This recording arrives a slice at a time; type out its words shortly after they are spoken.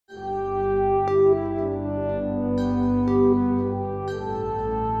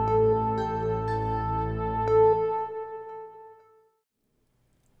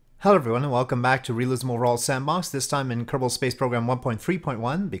Hello everyone and welcome back to Realism Overhaul Sandbox, this time in Kerbal Space Program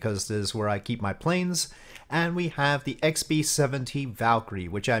 1.3.1 because this is where I keep my planes. And we have the XB-70 Valkyrie,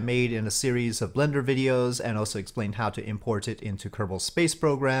 which I made in a series of Blender videos and also explained how to import it into Kerbal Space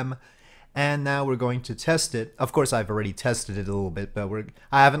Program. And now we're going to test it. Of course I've already tested it a little bit, but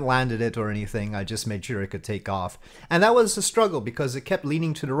I haven't landed it or anything, I just made sure it could take off. And that was a struggle because it kept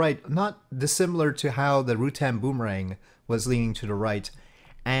leaning to the right, not dissimilar to how the Rutan Boomerang was leaning to the right.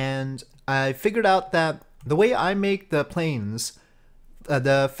 And I figured out that the way I make the planes,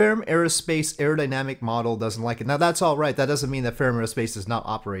 the Ferrum Aerospace aerodynamic model doesn't like it. Now that's all right. That doesn't mean that Ferrum Aerospace is not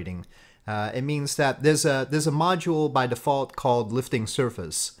operating. It means that there's a module by default called lifting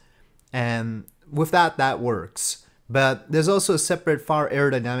surface, and with that works. But there's also a separate FAR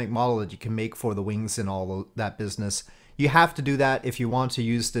aerodynamic model that you can make for the wings and all of that business. You have to do that if you want to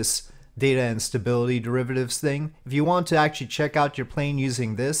use this data and stability derivatives thing. If you want to actually check out your plane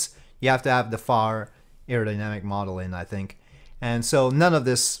using this, you have to have the FAR aerodynamic model in, I think. And so none of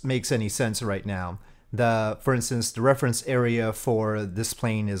this makes any sense right now. For instance, the reference area for this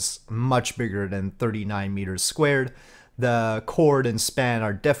plane is much bigger than 39 meters squared. The chord and span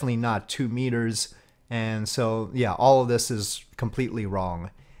are definitely not 2 meters. And so, yeah, all of this is completely wrong.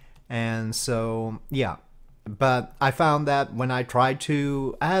 And so, yeah. But I found that when I tried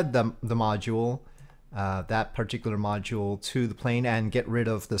to add the module, that particular module to the plane and get rid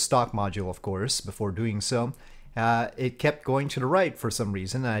of the stock module, of course, before doing so, it kept going to the right for some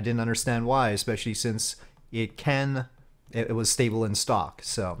reason, and I didn't understand why, especially since it was stable in stock.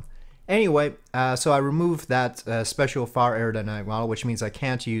 So anyway, so I removed that special FAR aerodynamic model, which means I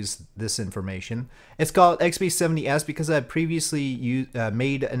can't use this information. It's called XB-70S because I had previously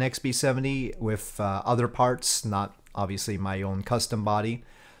made an XB-70 with other parts, not obviously my own custom body.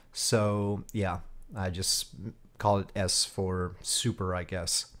 So yeah, I just call it S for super, I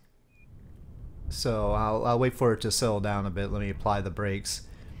guess. So I'll wait for it to settle down a bit. Let me apply the brakes.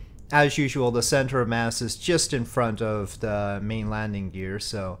 As usual, the center of mass is just in front of the main landing gear,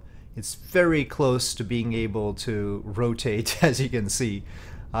 so it's very close to being able to rotate, as you can see.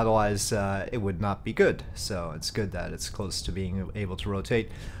 Otherwise, it would not be good. So it's good that it's close to being able to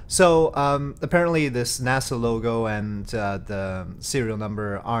rotate. So apparently this NASA logo and the serial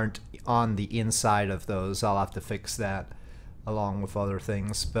number aren't on the inside of those. I'll have to fix that along with other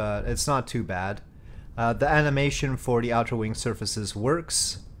things, but it's not too bad. The animation for the outer wing surfaces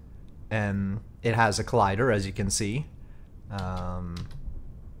works, and it has a collider, as you can see.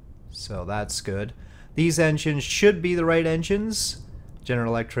 So that's good. These engines should be the right engines.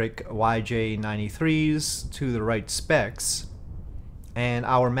 General Electric YJ93s to the right specs. And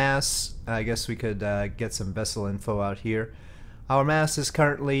our mass, I guess we could get some vessel info out here. Our mass is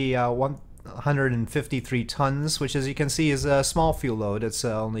currently 153 tons, which as you can see is a small fuel load. It's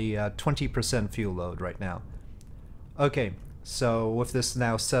only 20% fuel load right now. Okay. So with this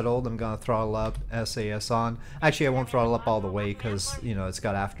now settled, I'm going to throttle up, SAS on. Actually, I won't throttle up all the way because, you know, it's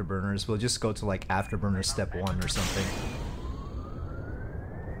got afterburners. We'll just go to like afterburner step 1 or something.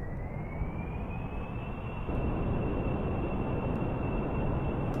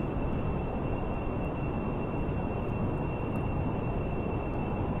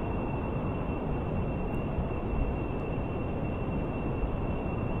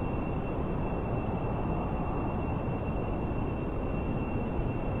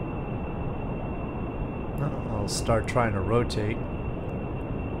 I'll start trying to rotate.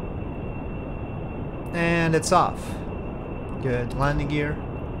 And it's off. Good. Landing gear.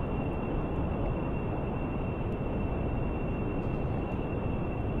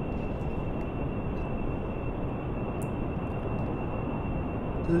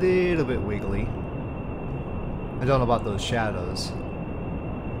 A little bit wiggly. I don't know about those shadows.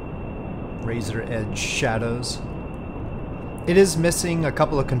 Razor edge shadows. It is missing a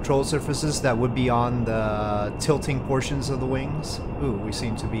couple of control surfaces that would be on the tilting portions of the wings. Ooh, we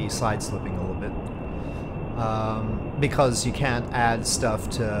seem to be side slipping a little bit. Because you can't add stuff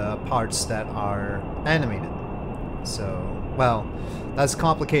to parts that are animated. So, well, that's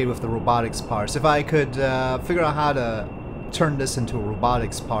complicated with the robotics parts. If I could figure out how to turn this into a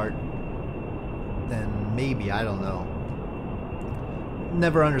robotics part, then maybe, I don't know.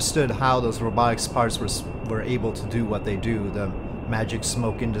 Never understood how those robotics parts were able to do what they do. The Magic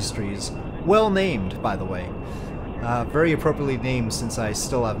Smoke Industries, well named, by the way, very appropriately named, since I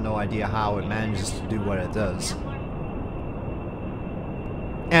still have no idea how it manages to do what it does.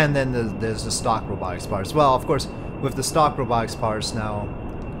 And then there's the stock robotics parts. Well, of course, with the stock robotics parts now,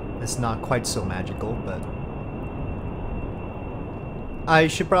 it's not quite so magical, but I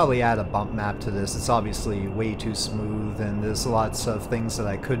should probably add a bump map to this. It's obviously way too smooth and there's lots of things that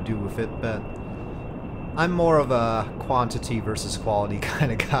I could do with it, but I'm more of a quantity versus quality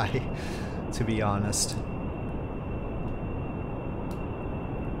kind of guy, to be honest.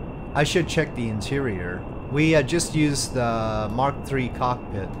 I should check the interior. We had just used the Mark III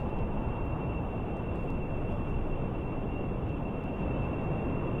cockpit.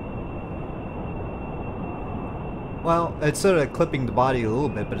 Well, it's sort of clipping the body a little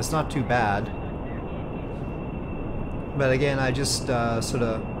bit, but it's not too bad. But again, I just sort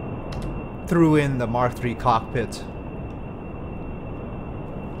of threw in the Mark III cockpit.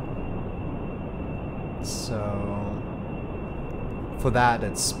 So for that,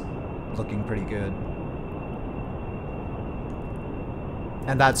 it's looking pretty good.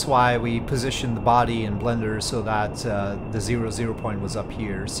 And that's why we positioned the body in Blender so that the 0 point was up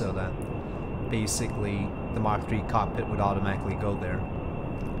here, so that basically the Mark III cockpit would automatically go there.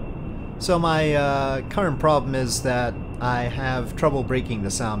 So my current problem is that I have trouble breaking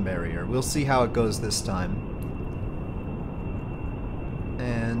the sound barrier. We'll see how it goes this time.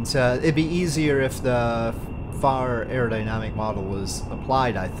 And it'd be easier if the far aerodynamic model was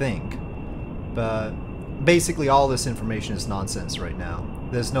applied, I think. But basically all this information is nonsense right now.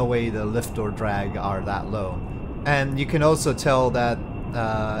 There's no way the lift or drag are that low. And you can also tell that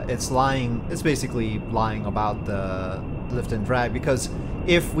it's basically lying about the lift and drag, because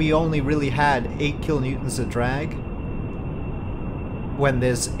if we only really had 8 kilonewtons of drag, when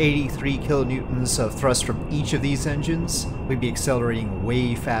there's 83 kilonewtons of thrust from each of these engines, we'd be accelerating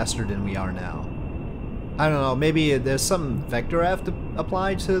way faster than we are now. I don't know, maybe there's some vector I have to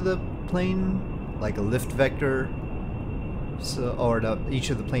apply to the plane, like a lift vector, so, or each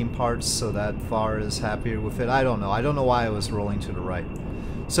of the plane parts, so that FAR is happier with it. I don't know why I was rolling to the right.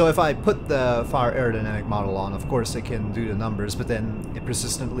 So if I put the FAR aerodynamic model on, of course it can do the numbers, but then it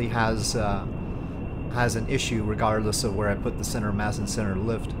persistently has an issue regardless of where I put the center of mass and center of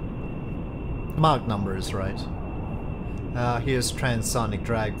lift. Mach number is right. Here's transonic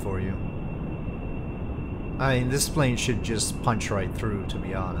drag for you. I mean, this plane should just punch right through, to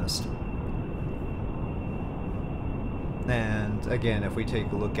be honest. And again, if we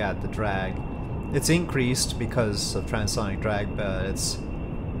take a look at the drag, it's increased because of transonic drag, but it's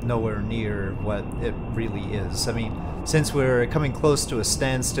nowhere near what it really is. I mean, since we're coming close to a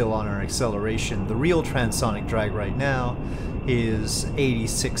standstill on our acceleration, the real transonic drag right now is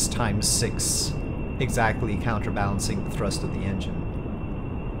 86 times 6, exactly counterbalancing the thrust of the engine.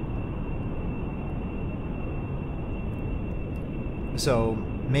 So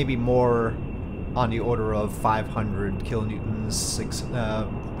maybe more on the order of 500 kilonewtons,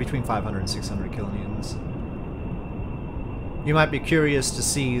 between 500 and 600 kilonewtons. You might be curious to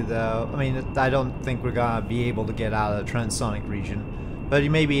see the, I mean, I don't think we're gonna be able to get out of the transonic region, but you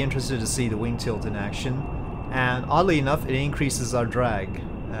may be interested to see the wing tilt in action, and oddly enough, it increases our drag.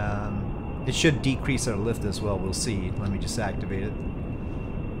 It should decrease our lift as well, we'll see. Let me just activate it.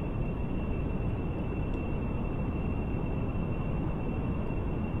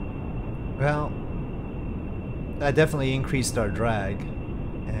 Well, that definitely increased our drag,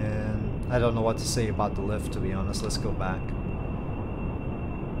 and I don't know what to say about the lift, to be honest. Let's go back.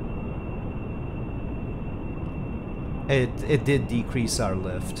 It did decrease our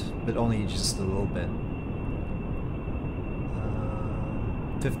lift, but only just a little bit.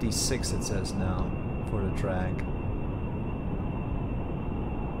 56 it says now for the drag.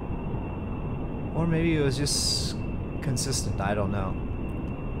 Or maybe it was just consistent, I don't know.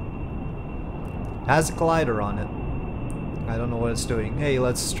 Has a collider on it. I don't know what it's doing. Hey,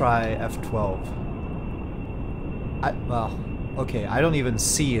 let's try F12. Well, okay, I don't even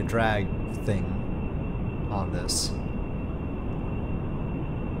see a drag thing on this.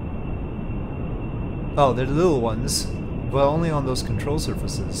 Oh, they're the little ones, but only on those control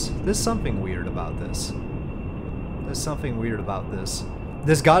surfaces. There's something weird about this. There's something weird about this.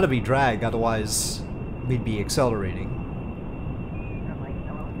 There's gotta be drag, otherwise we'd be accelerating.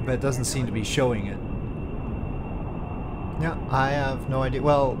 But it doesn't seem to be showing it. Yeah, I have no idea.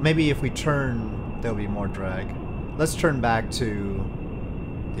 Well, maybe if we turn, there'll be more drag. Let's turn back to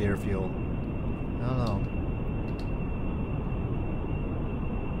the airfield. I don't know.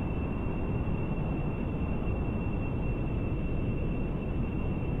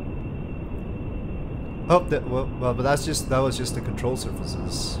 Oh, well, but that was just the control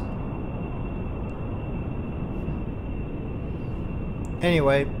surfaces.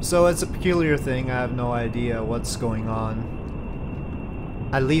 Anyway, so it's a peculiar thing. I have no idea what's going on.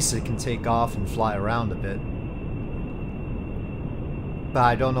 At least it can take off and fly around a bit. But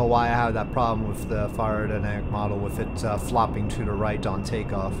I don't know why I have that problem with the fire aerodynamic model with it flopping to the right on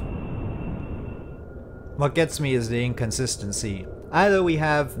takeoff. What gets me is the inconsistency. Either we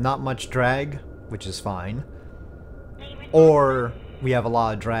have not much drag, which is fine, or we have a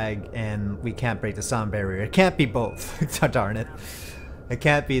lot of drag and we can't break the sound barrier. It can't be both. Darn it. It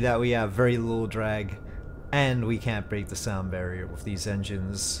can't be that we have very little drag and we can't break the sound barrier with these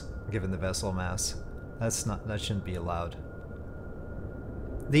engines given the vessel mass. That shouldn't be allowed.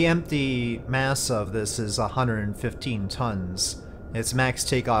 The empty mass of this is 115 tons. Its max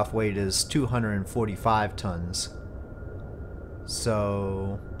takeoff weight is 245 tons.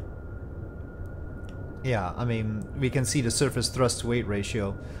 So yeah, I mean, we can see the surface thrust to weight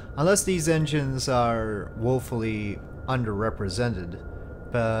ratio. Unless these engines are woefully underrepresented,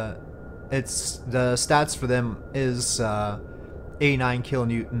 but the stats for them is 89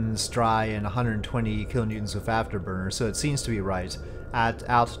 kilonewtons dry and 120 kilonewtons with afterburner, so it seems to be right. At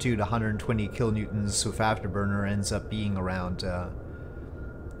altitude, 120 kilonewtons with afterburner ends up being around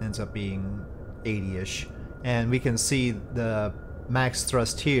 80-ish, and we can see the max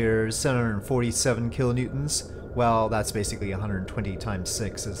thrust here is 747 kilonewtons. Well, that's basically 120 times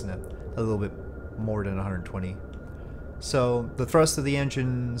 6, isn't it? A little bit more than 120. So the thrust of the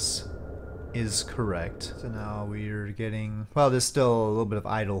engines is correct. So now we're getting, well, there's still a little bit of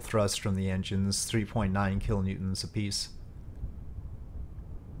idle thrust from the engines, 3.9 kilonewtons apiece.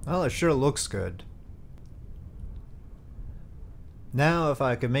 Well, it sure looks good. Now if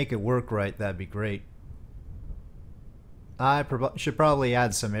I could make it work right, that'd be great. I should probably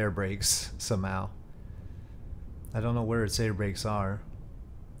add some air brakes somehow. I don't know where its air brakes are.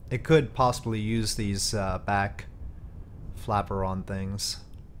 It could possibly use these back flapper on things.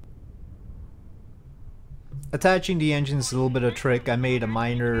 Attaching the engine is a little bit of a trick. I made a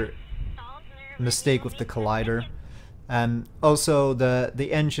minor mistake with the collider. And also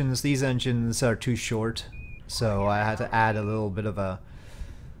these engines are too short, so I had to add a little bit of a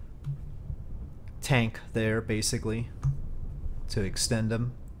tank there basically to extend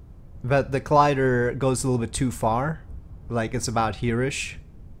them. But the collider goes a little bit too far, like it's about here-ish.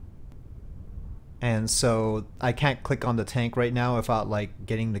 And so I can't click on the tank right now without like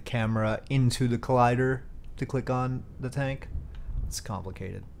getting the camera into the collider to click on the tank. It's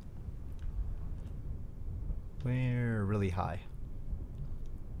complicated. We're really high.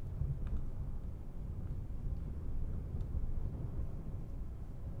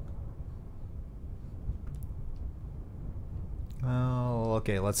 Well,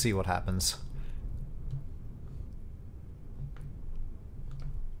 okay, let's see what happens.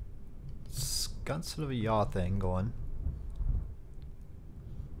 It's got sort of a yaw thing going.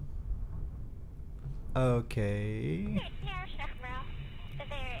 Okay.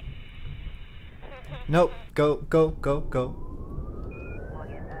 Nope, go, go, go, go.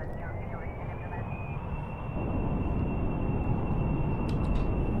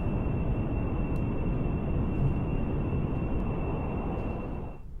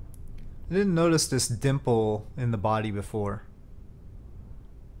 I didn't notice this dimple in the body before.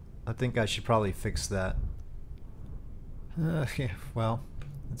 I think I should probably fix that. Yeah, well,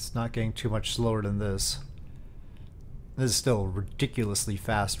 it's not getting too much slower than this. This is still ridiculously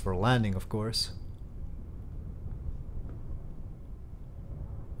fast for landing, of course.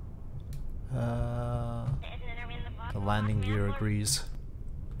 The landing gear agrees.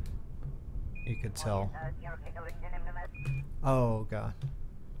 You could tell. Oh god.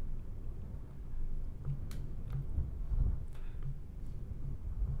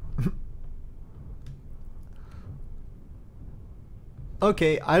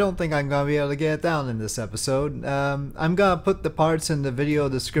 Okay, I don't think I'm gonna be able to get it down in this episode. I'm gonna put the parts in the video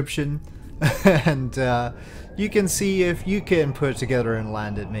description and you can see if you can put it together and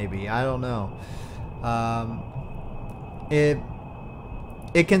land it maybe. I don't know.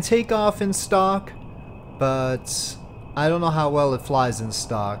 It can take off in stock, but I don't know how well it flies in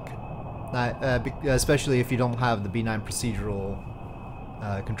stock. Especially if you don't have the B9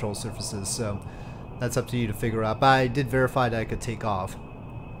 procedural control surfaces, so that's up to you to figure out. But I did verify that I could take off.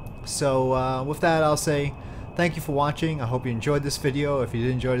 So with that, I'll say thank you for watching. I hope you enjoyed this video. If you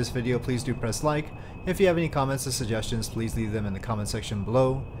did enjoy this video, please do press like. If you have any comments or suggestions, please leave them in the comment section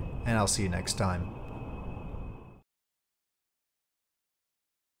below, and I'll see you next time.